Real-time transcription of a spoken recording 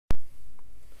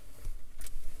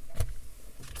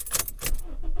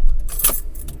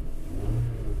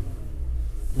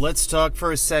Let's talk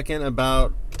for a second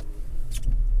about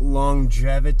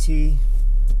longevity.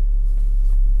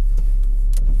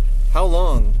 How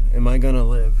long am I gonna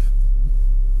live?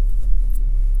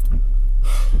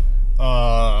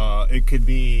 It could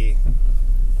be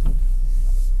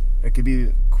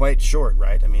quite short,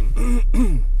 right? I mean,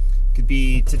 it could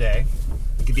be today.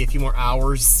 It could be a few more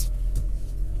hours.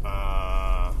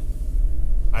 As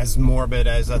morbid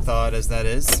as I thought as that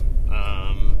is.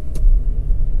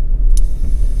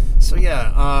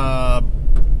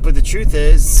 But the truth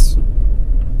is,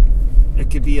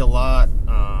 it could be a lot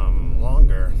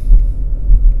longer.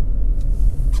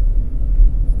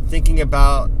 Thinking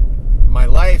about my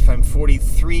life, I'm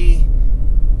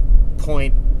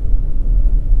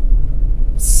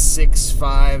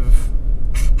 43.65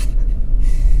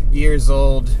 years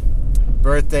old.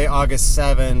 Birthday August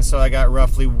 7, so I got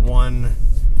roughly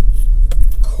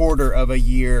 1/4 of a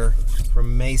year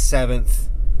from May 7th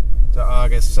to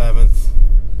August 7th.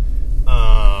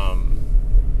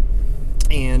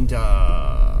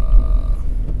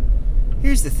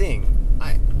 Here's the thing.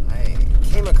 I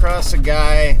came across a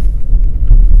guy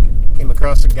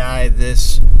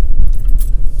this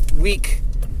week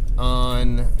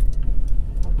on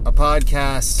a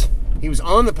podcast. He was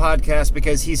on the podcast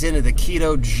because he's into the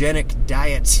ketogenic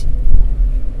diet,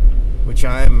 which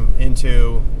I'm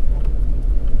into,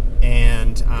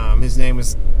 and his name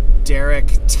was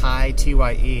Derek Ty,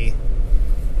 T-Y-E,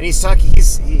 and he's talking.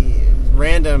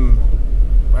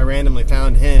 I randomly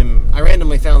found him. I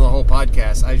randomly found the whole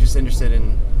podcast. I was just interested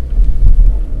in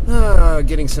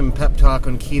getting some pep talk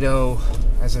on keto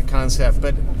as a concept,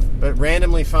 but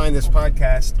randomly find this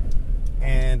podcast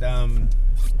and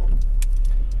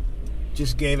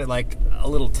just gave it like a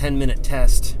little 10-minute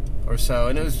test or so,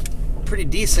 and it was pretty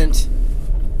decent.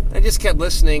 I just kept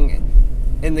listening,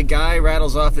 and the guy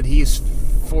rattles off that he's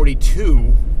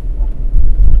 42,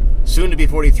 soon to be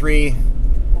 43,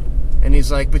 and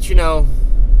he's like, but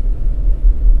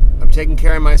I'm taking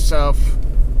care of myself,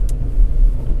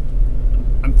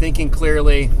 I'm thinking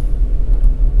clearly,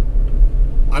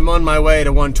 I'm on my way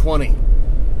to 120.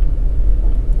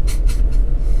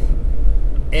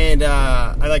 And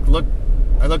I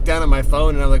looked down at my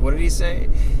phone and I'm like, what did he say?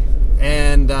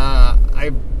 And I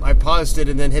paused it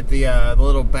and then hit the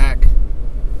little back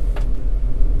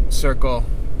circle.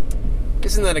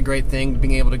 Isn't that a great thing,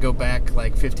 being able to go back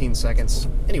like 15 seconds?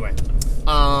 Anyway,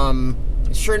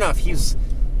 sure enough,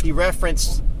 he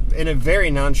referenced in a very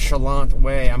nonchalant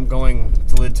way, I'm going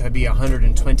to live to be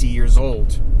 120 years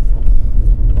old.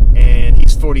 And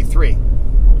he's 43.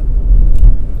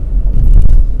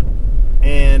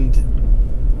 And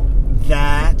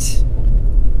that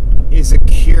is a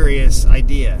curious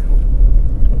idea.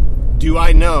 Do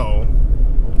I know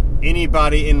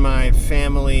anybody in my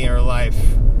family or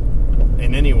life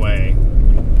in any way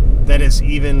that is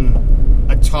even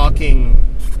a talking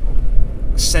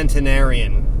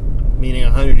centenarian, meaning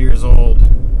 100 years old?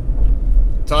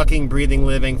 Talking, breathing,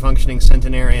 living, functioning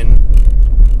centenarian.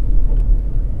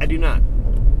 I do not.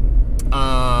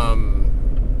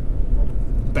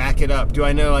 Back it up. Do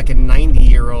I know like a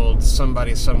 90-year-old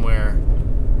somebody somewhere?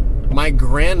 My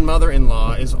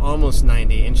grandmother-in-law is almost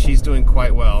 90, and she's doing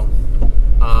quite well.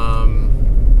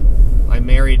 I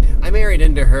married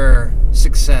into her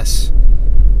success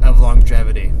of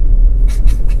longevity.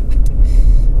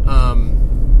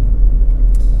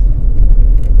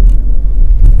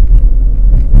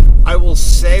 I will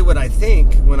say what I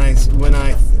think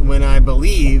when I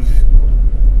believe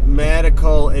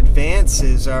medical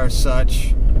advances are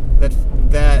such that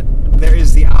there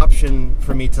is the option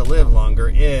for me to live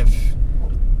longer if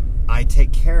I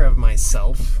take care of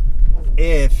myself,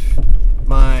 if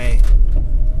my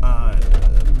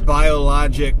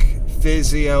biologic,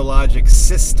 physiologic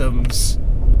systems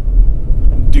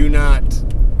do not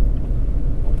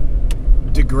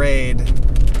degrade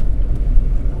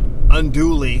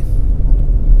unduly.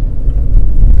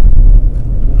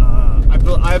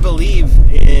 I believe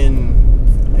in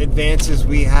advances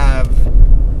we have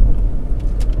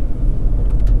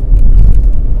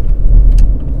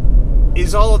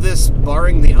Is all of this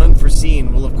barring the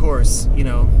unforeseen? Well, of course,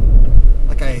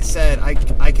 like I said,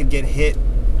 I could get hit.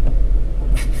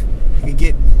 I could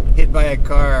get hit by a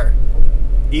car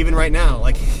even right now.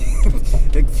 Like,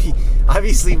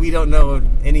 obviously we don't know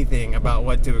anything about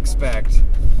what to expect.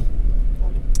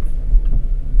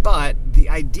 But the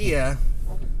idea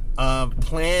of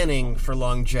planning for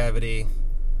longevity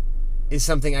is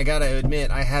something I gotta admit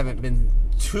I haven't been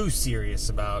too serious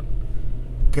about,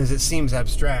 because it seems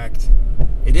abstract.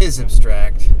 It is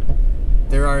abstract.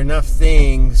 There are enough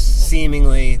things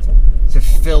seemingly to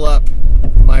fill up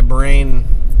my brain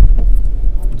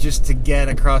just to get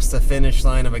across the finish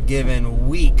line of a given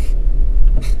week.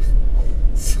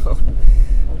 So,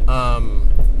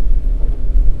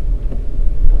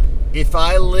 if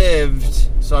I lived,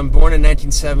 so I'm born in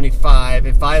 1975,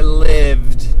 if I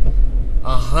lived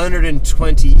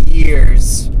 120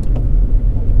 years,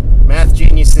 Math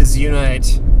Geniuses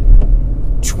Unite,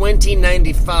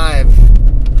 2095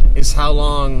 is how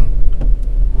long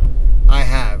I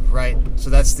have, right?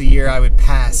 So that's the year I would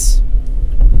pass.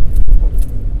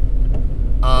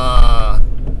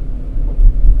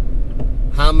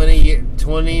 How many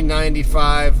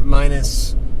 2095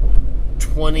 minus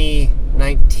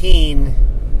 2019?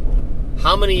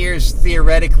 How many years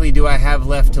theoretically do I have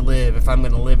left to live if I'm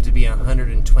going to live to be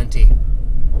 120?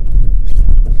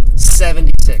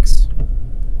 76.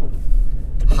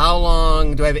 How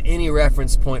long do I have any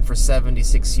reference point for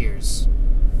 76 years?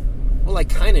 Well, I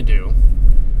kind of do.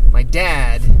 My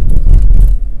dad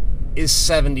is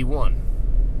 71.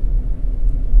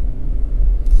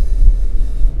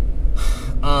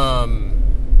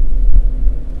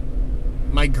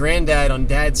 My granddad on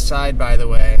dad's side, by the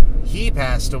way, he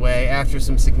passed away after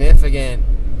some significant,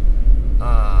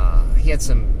 he had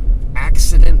some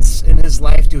accidents in his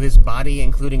life to his body,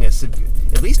 including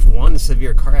at least one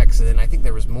severe car accident. I think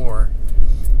there was more.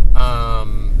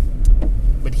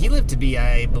 But he lived to be,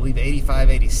 I believe, 85,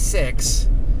 86.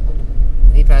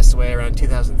 And he passed away around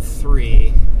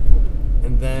 2003.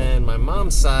 And then my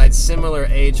mom's side, similar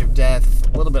age of death,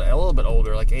 a little bit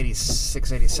older, like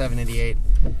 86, 87, 88.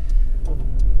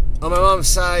 On my mom's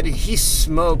side, he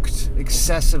smoked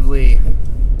excessively,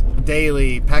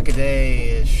 daily, pack a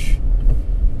day-ish.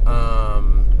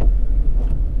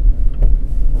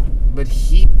 But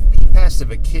he passed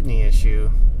of a kidney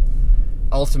issue,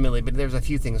 ultimately, but there's a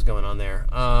few things going on there.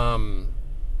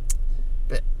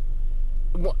 But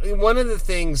one of the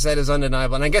things that is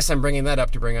undeniable, and I guess I'm bringing that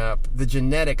up to bring up, the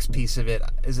genetics piece of it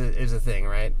is a thing,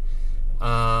 right?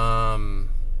 I'm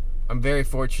very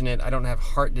fortunate. I don't have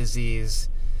heart disease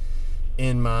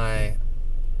in my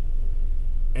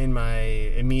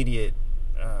immediate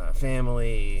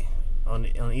family on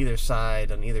either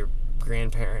side, on either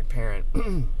grandparent, parent.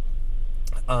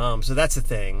 So that's a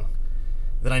thing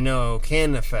that I know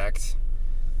can affect.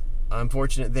 I'm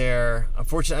fortunate there.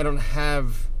 Unfortunately, I don't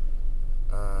have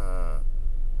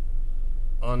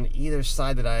on either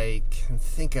side that I can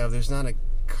think of. There's not a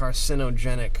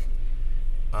carcinogenic,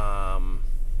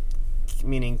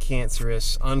 meaning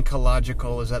cancerous,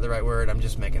 oncological. Is that the right word? I'm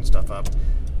just making stuff up.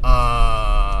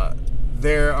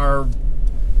 There are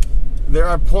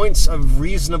points of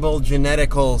reasonable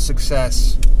genetical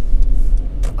success,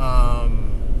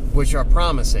 which are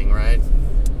promising, right?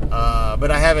 But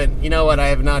I haven't, I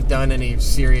have not done any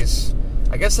serious,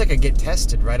 I guess I could get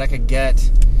tested, right? I could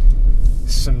get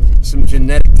some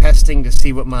genetic testing to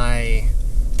see what my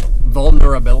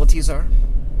vulnerabilities are.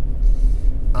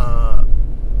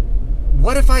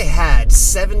 What if I had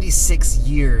 76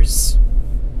 years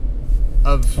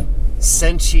of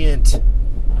sentient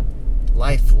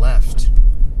life left?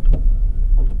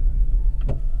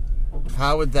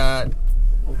 How would that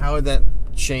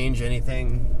change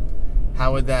anything?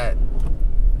 How would that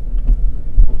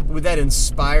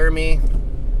inspire me?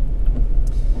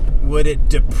 Would it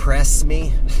depress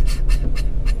me?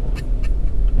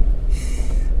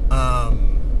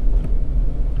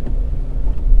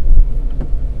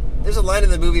 There's a line in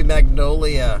the movie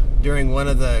Magnolia during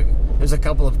there's a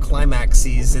couple of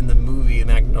climaxes in the movie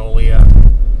Magnolia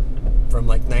from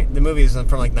the movie is from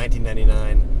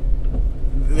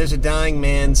 1999. There's a dying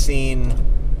man scene,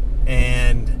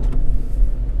 and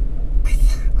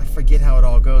I forget how it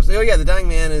all goes. Oh yeah, the dying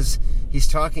man he's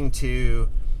talking to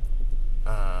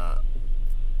a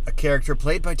character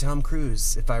played by Tom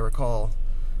Cruise, if I recall,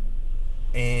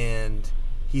 and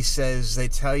he says, "They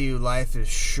tell you life is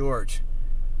short."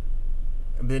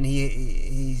 But then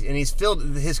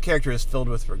his character is filled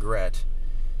with regret,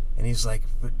 and he's like,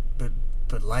 but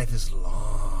life is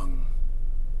long.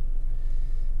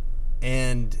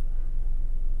 And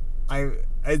I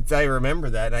remember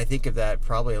that, and I think of that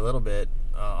probably a little bit,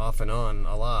 off and on,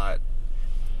 a lot.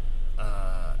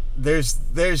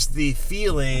 There's the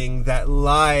feeling that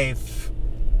life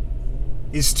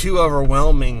is too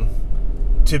overwhelming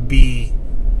to be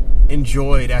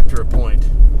enjoyed after a point.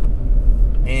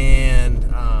 And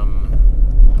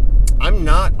I'm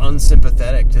not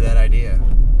unsympathetic to that idea,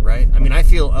 right? I mean, I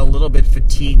feel a little bit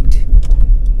fatigued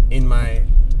in my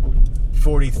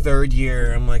 43rd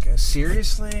year. I'm like,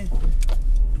 seriously?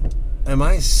 Am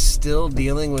I still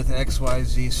dealing with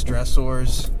XYZ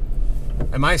stressors?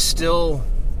 Am I still,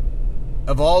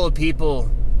 of all the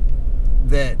people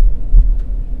that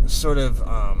sort of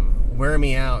wear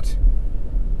me out,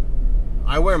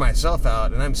 I wear myself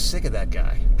out, and I'm sick of that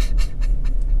guy.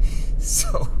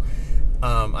 So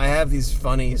I have these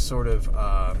funny sort of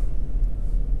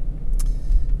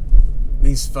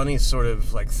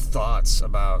like thoughts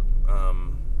about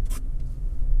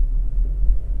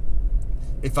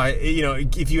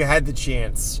if you had the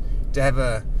chance to have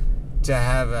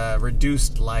a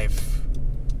reduced life.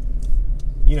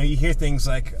 You hear things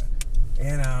like,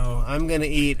 I'm gonna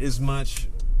eat as much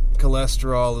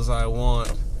cholesterol as I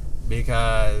want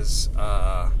because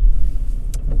I'm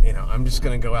just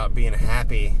gonna go out being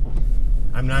happy.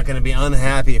 I'm not gonna be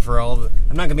unhappy for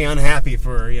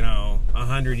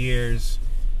 100 years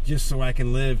just so I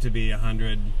can live to be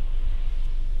 100.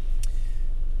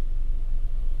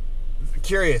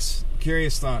 Curious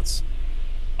thoughts.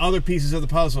 Other pieces of the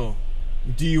puzzle.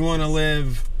 Do you want to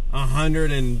live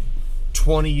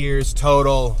 120 years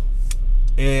total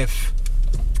if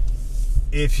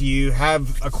you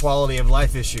have a quality of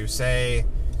life issue? Say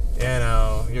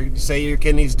your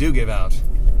kidneys do give out.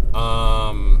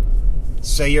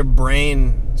 Say you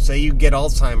get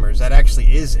Alzheimer's. That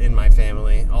actually is in my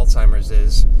family. Alzheimer's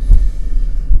is.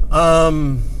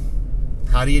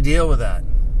 How do you deal with that?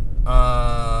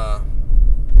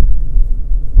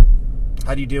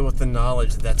 How do you deal with the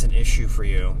knowledge that that's an issue for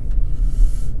you?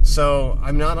 So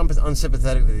I'm not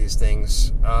unsympathetic to these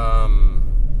things.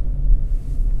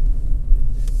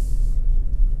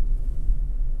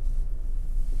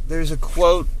 There's a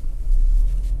quote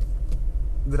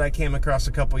that I came across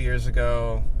a couple years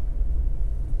ago.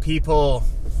 People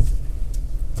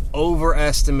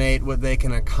overestimate what they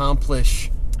can accomplish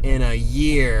in a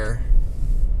year,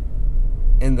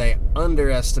 and they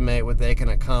underestimate what they can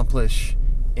accomplish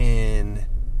in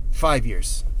 5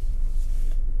 years.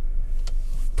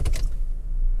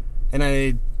 And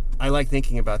I like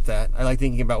thinking about that. I like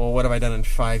thinking about, what have I done in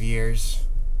 5 years?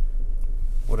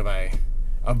 What have I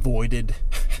avoided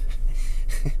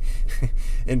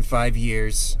in 5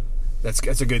 years?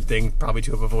 That's a good thing probably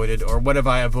to have avoided. Or what have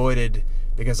I avoided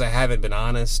because I haven't been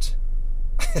honest?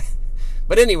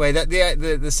 But anyway,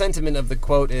 the sentiment of the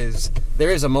quote is, there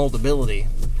is a moldability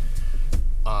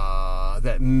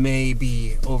that may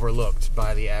be overlooked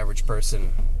by the average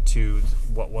person to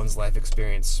what one's life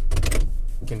experience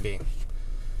can be.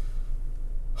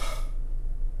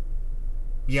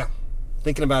 Yeah,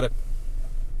 thinking about it.